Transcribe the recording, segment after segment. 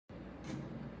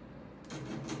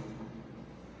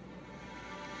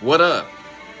What up?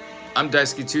 I'm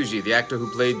Daisuke Tsuji, the actor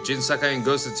who played Jin Sakai in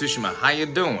Ghost of Tsushima. How you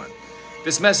doing?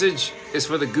 This message is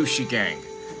for the Gushi gang,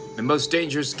 the most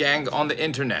dangerous gang on the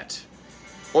internet.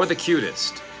 Or the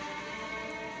cutest.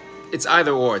 It's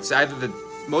either or. It's either the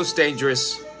most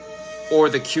dangerous or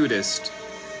the cutest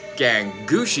gang.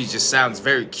 Gushi just sounds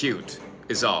very cute,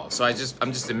 is all. So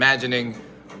I'm just imagining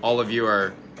all of you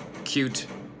are cute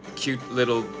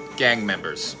little gang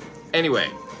members. Anyway,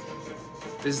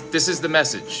 this is the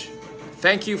message.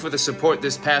 Thank you for the support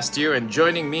this past year and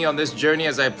joining me on this journey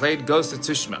as I played Ghost of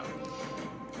Tsushima.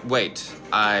 Wait,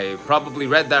 I probably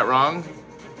read that wrong.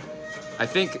 I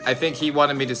think he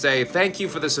wanted me to say thank you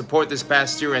for the support this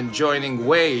past year and joining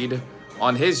Wade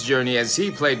on his journey as he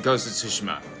played Ghost of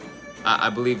Tsushima. I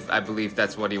believe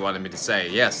that's what he wanted me to say.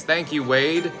 Yes, thank you,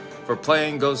 Wade, for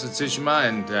playing Ghost of Tsushima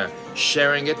and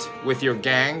sharing it with your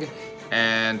gang.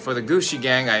 And for the Gushi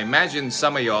gang, I imagine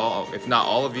some of y'all, if not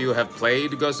all of you, have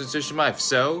played Ghost of Tsushima. If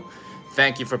so,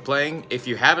 thank you for playing. If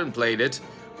you haven't played it,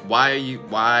 why are you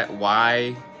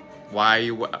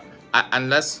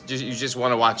unless you just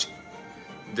want to watch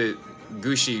the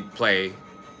Gushi play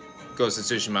Ghost of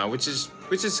Tsushima, which is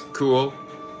cool.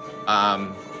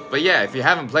 But yeah, if you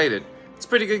haven't played it, it's a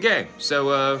pretty good game.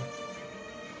 So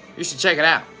you should check it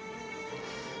out.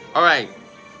 All right,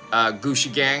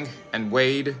 Gushi gang and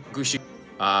Wade Gushi.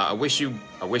 I wish you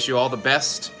all the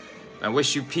best. I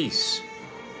wish you peace.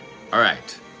 All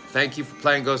right, thank you for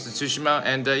playing Ghost of Tsushima,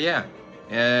 and yeah,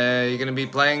 you're gonna be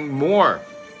playing more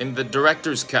in the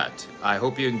director's cut. I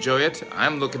hope you enjoy it.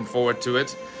 I'm looking forward to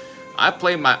it. I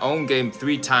played my own game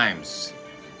 3 times.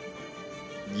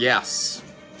 Yes,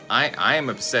 I am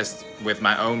obsessed with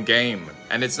my own game,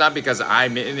 and it's not because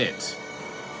I'm in it.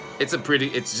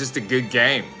 It's just a good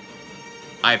game,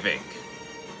 I think.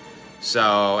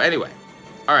 So anyway,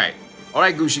 all right,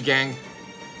 Gushi gang.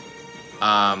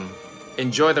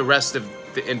 Enjoy the rest of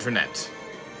the internet.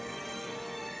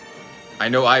 I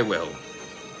know I will.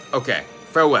 Okay,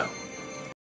 farewell.